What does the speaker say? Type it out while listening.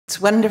It's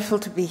wonderful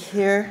to be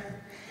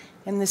here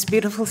in this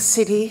beautiful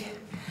city.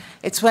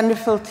 It's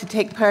wonderful to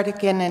take part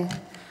again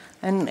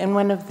in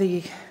one of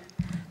the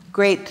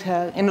great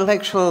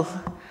intellectual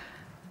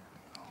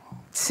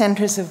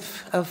centers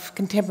of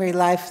contemporary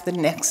life, the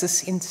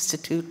Nexus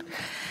Institute.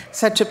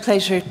 Such a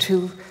pleasure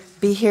to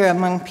be here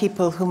among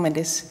people whom it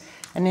is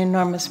an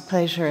enormous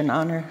pleasure and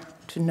honor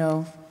to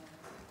know.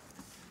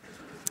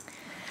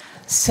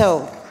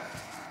 So,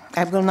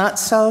 I will not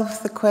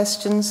solve the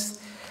questions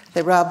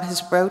that Rob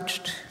has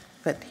broached,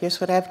 but here's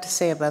what I have to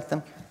say about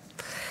them.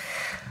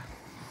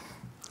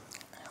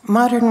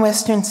 Modern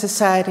Western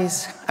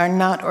societies are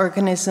not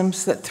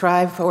organisms that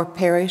thrive or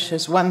perish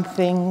as one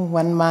thing,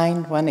 one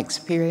mind, one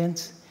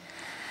experience.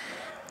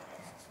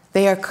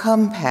 They are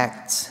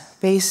compacts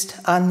based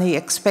on the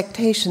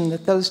expectation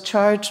that those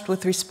charged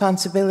with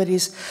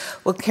responsibilities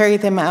will carry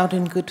them out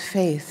in good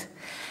faith,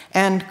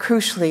 and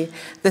crucially,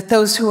 that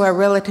those who are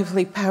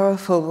relatively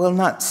powerful will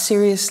not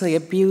seriously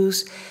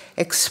abuse,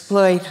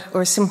 exploit,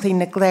 or simply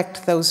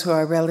neglect those who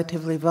are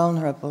relatively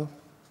vulnerable.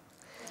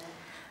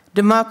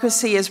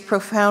 Democracy is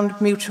profound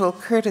mutual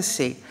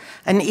courtesy,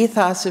 an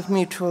ethos of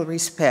mutual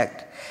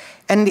respect,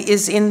 and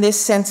is in this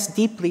sense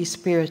deeply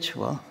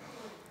spiritual.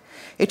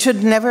 It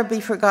should never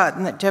be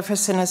forgotten that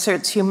Jefferson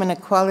asserts human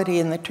equality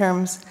in the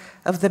terms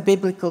of the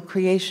biblical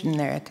creation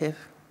narrative.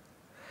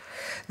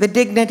 The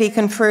dignity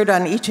conferred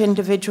on each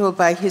individual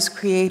by his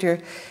Creator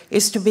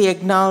is to be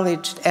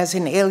acknowledged as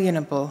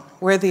inalienable,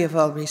 worthy of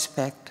all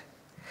respect.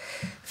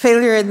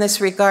 Failure in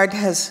this regard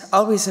has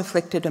always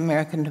afflicted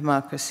American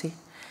democracy,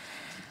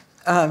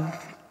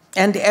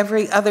 and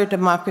every other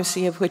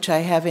democracy of which I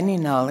have any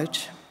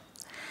knowledge.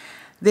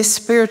 This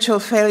spiritual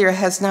failure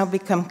has now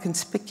become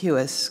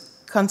conspicuous,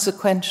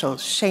 consequential,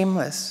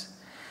 shameless,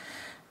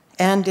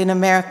 and in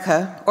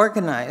America,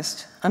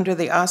 organized under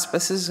the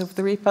auspices of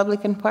the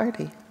Republican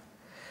Party.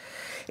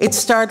 It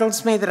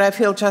startles me that I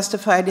feel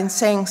justified in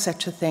saying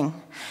such a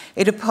thing.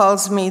 It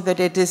appalls me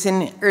that it is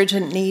in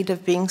urgent need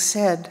of being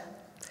said.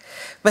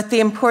 But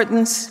the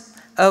importance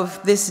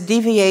of this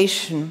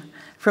deviation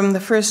from the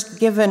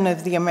first given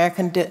of the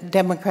American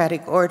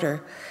democratic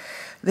order,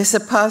 this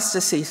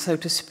apostasy, so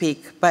to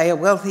speak, by a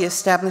wealthy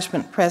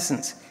establishment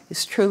presence,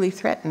 is truly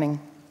threatening.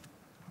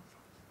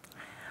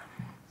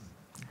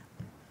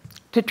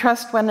 To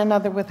trust one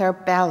another with our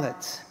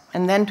ballots,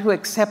 and then to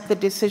accept the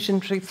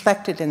decisions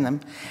reflected in them,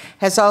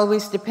 has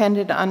always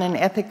depended on an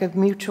ethic of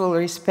mutual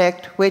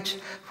respect, which,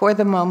 for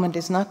the moment,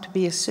 is not to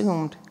be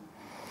assumed.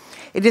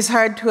 It is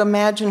hard to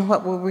imagine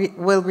what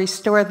will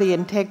restore the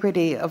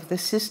integrity of the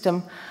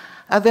system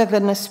other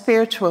than a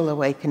spiritual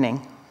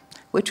awakening,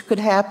 which could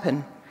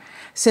happen,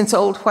 since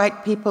old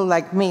white people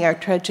like me are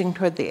trudging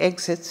toward the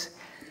exits,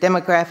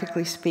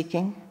 demographically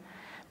speaking,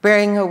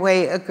 bearing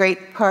away a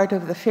great part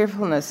of the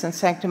fearfulness and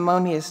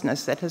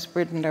sanctimoniousness that has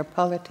burdened our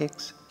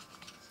politics.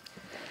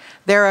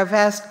 There are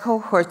vast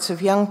cohorts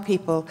of young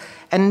people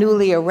and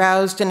newly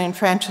aroused and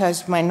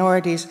enfranchised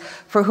minorities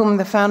for whom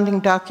the founding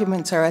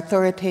documents are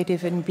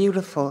authoritative and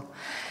beautiful.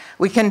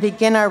 We can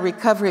begin our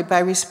recovery by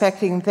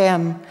respecting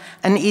them,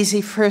 an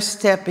easy first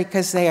step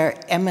because they are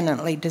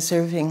eminently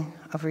deserving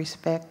of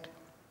respect.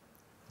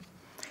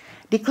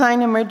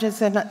 Decline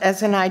emerges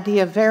as an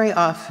idea very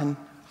often,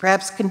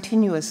 perhaps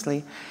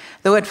continuously,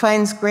 though it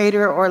finds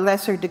greater or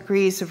lesser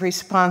degrees of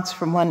response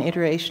from one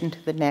iteration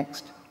to the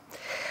next.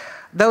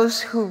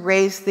 Those who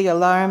raise the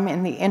alarm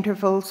in the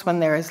intervals when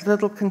there is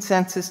little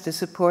consensus to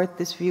support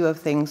this view of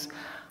things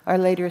are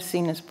later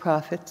seen as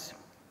prophets.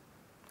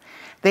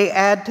 They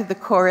add to the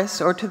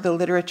chorus or to the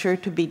literature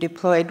to be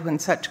deployed when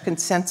such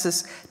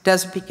consensus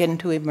does begin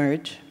to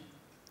emerge.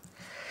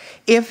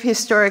 If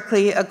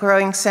historically a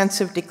growing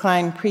sense of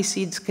decline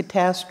precedes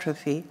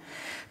catastrophe,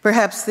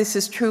 perhaps this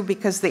is true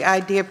because the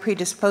idea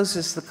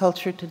predisposes the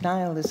culture to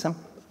nihilism,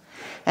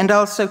 and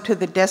also to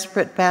the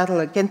desperate battle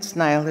against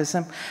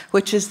nihilism,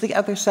 which is the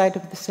other side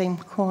of the same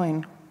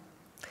coin.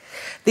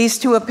 These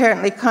two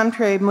apparently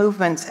contrary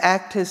movements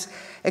act as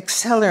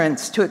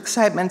accelerants to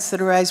excitements that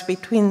arise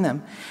between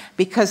them,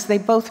 because they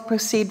both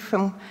proceed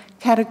from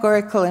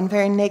categorical and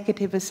very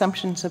negative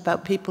assumptions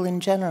about people in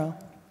general.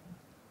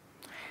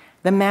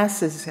 The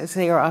masses, as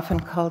they are often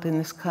called in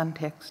this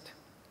context.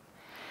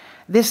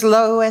 This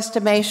low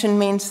estimation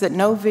means that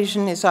no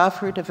vision is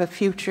offered of a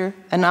future,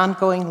 an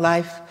ongoing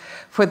life,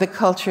 for the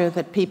culture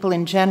that people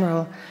in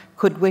general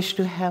could wish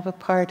to have a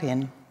part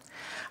in.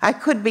 I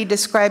could be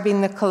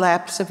describing the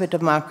collapse of a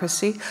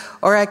democracy,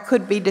 or I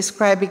could be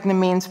describing the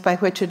means by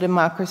which a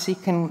democracy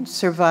can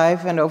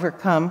survive and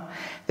overcome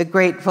the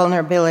great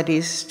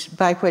vulnerabilities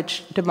by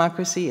which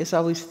democracy is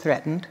always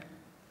threatened.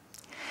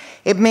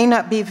 It may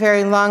not be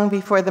very long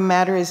before the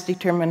matter is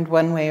determined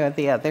one way or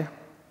the other.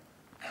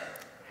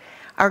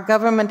 Our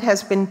government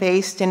has been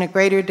based in a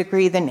greater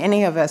degree than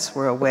any of us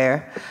were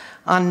aware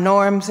on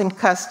norms and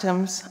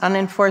customs,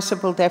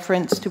 unenforceable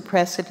deference to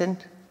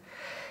precedent,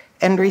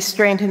 and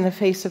restraint in the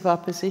face of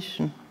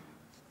opposition.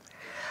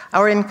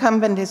 Our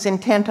incumbent is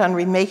intent on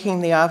remaking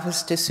the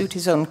office to suit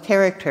his own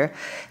character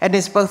and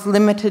is both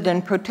limited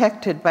and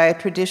protected by a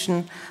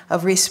tradition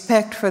of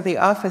respect for the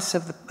office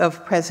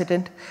of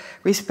president,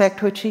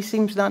 respect which he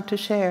seems not to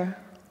share.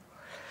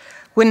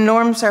 When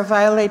norms are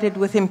violated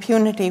with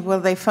impunity, will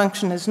they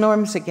function as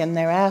norms again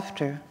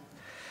thereafter?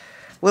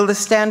 Will the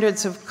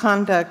standards of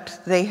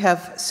conduct they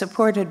have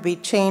supported be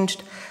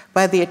changed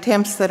by the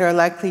attempts that are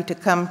likely to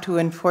come to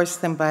enforce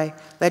them by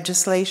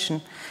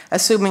legislation,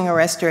 assuming a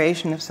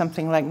restoration of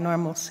something like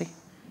normalcy?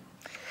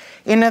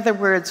 In other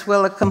words,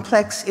 will a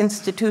complex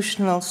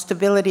institutional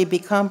stability be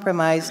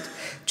compromised,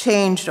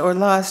 changed, or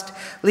lost,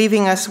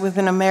 leaving us with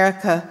an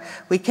America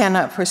we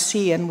cannot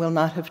foresee and will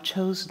not have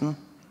chosen?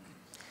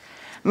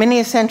 Many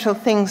essential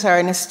things are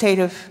in a state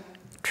of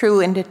true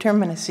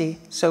indeterminacy,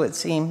 so it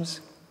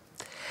seems.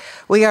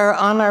 We are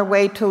on our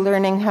way to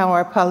learning how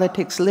our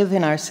politics live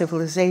in our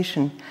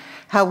civilization,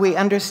 how we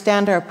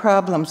understand our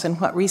problems,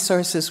 and what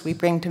resources we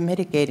bring to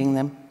mitigating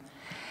them.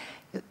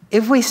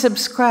 If we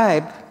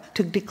subscribe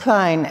to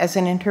decline as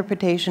an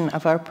interpretation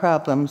of our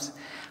problems,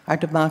 our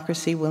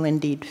democracy will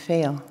indeed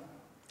fail.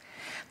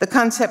 The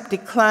concept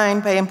decline,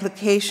 by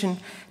implication,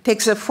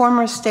 takes a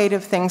former state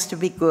of things to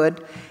be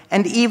good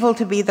and evil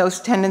to be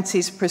those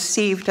tendencies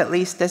perceived, at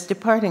least, as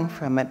departing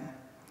from it.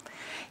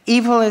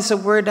 Evil is a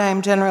word I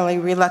am generally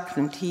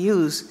reluctant to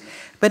use,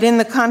 but in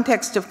the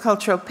context of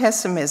cultural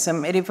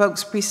pessimism, it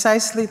evokes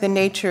precisely the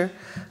nature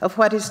of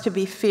what is to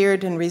be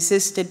feared and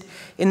resisted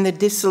in the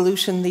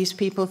dissolution these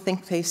people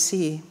think they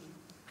see.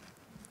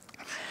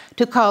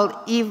 To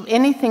call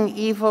anything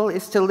evil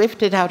is to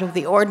lift it out of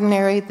the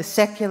ordinary, the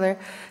secular,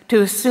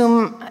 to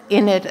assume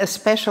in it a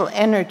special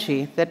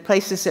energy that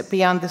places it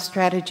beyond the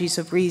strategies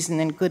of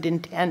reason and good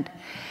intent,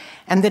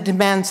 and that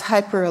demands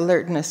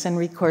hyper-alertness and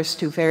recourse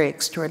to very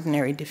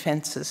extraordinary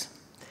defenses.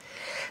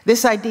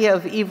 This idea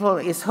of evil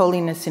is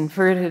holiness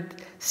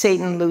inverted,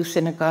 Satan loose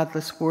in a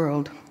godless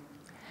world.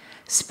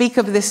 Speak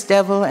of this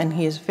devil, and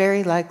he is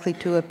very likely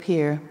to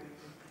appear.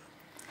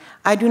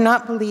 I do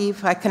not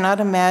believe, I cannot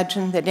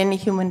imagine that any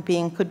human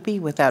being could be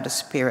without a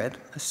spirit,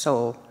 a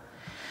soul.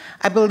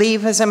 I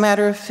believe, as a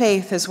matter of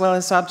faith as well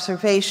as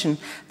observation,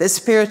 that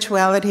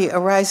spirituality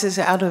arises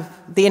out of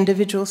the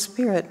individual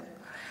spirit,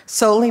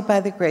 solely by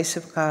the grace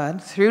of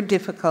God, through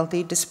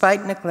difficulty,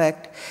 despite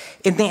neglect,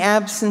 in the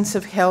absence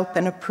of help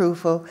and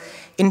approval,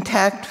 in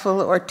tactful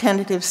or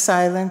tentative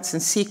silence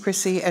and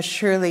secrecy, as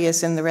surely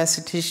as in the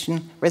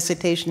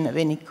recitation of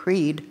any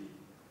creed.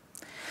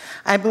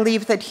 I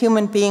believe that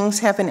human beings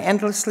have an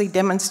endlessly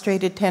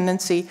demonstrated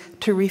tendency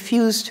to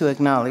refuse to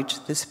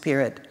acknowledge the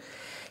Spirit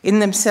in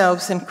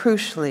themselves and,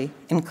 crucially,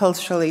 in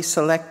culturally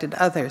selected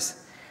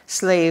others,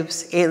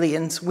 slaves,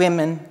 aliens,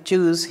 women,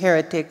 Jews,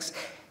 heretics,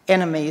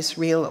 enemies,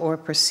 real or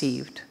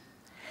perceived.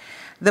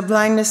 The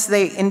blindness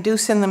they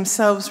induce in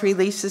themselves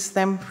releases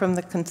them from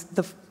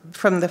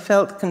the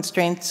felt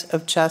constraints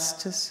of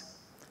justice,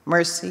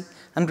 mercy,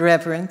 and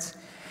reverence,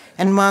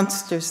 and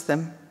monsters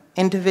them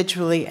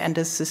individually and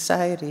as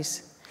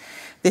societies.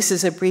 This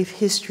is a brief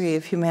history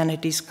of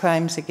humanity's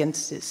crimes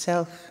against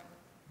itself.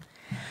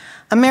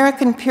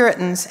 American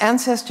Puritans,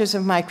 ancestors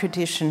of my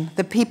tradition,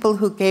 the people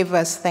who gave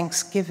us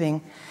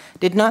Thanksgiving,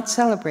 did not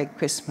celebrate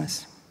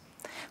Christmas,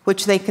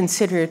 which they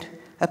considered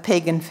a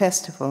pagan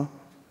festival.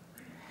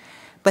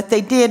 But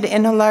they did,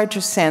 in a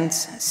larger sense,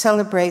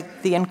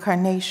 celebrate the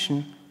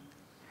Incarnation,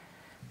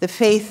 the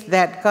faith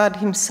that God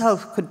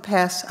himself could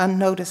pass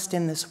unnoticed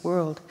in this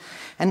world,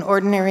 an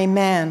ordinary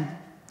man,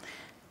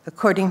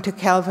 according to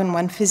Calvin,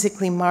 one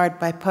physically marred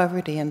by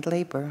poverty and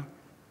labor.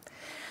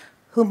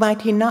 Who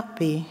might he not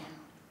be?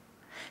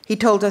 He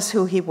told us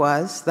who he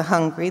was: the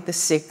hungry, the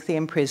sick, the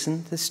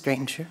imprisoned, the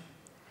stranger.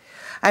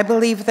 I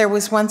believe there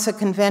was once a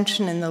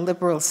convention in the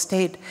liberal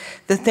state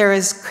that there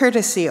is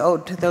courtesy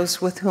owed to those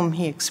with whom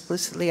he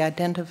explicitly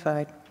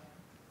identified.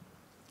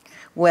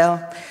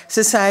 Well,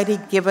 society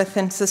giveth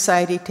and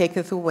society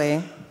taketh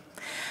away.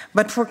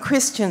 But for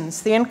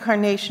Christians, the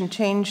Incarnation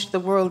changed the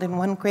world in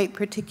one great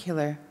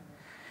particular.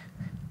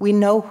 We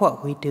know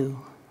what we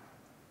do.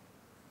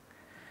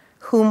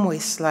 Whom we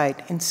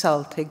slight,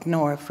 insult,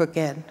 ignore,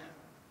 forget.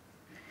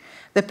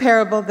 The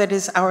parable that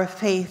is our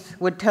faith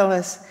would tell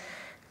us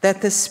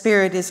that the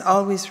Spirit is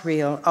always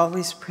real,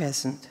 always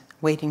present,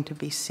 waiting to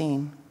be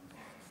seen.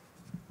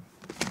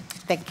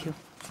 Thank you.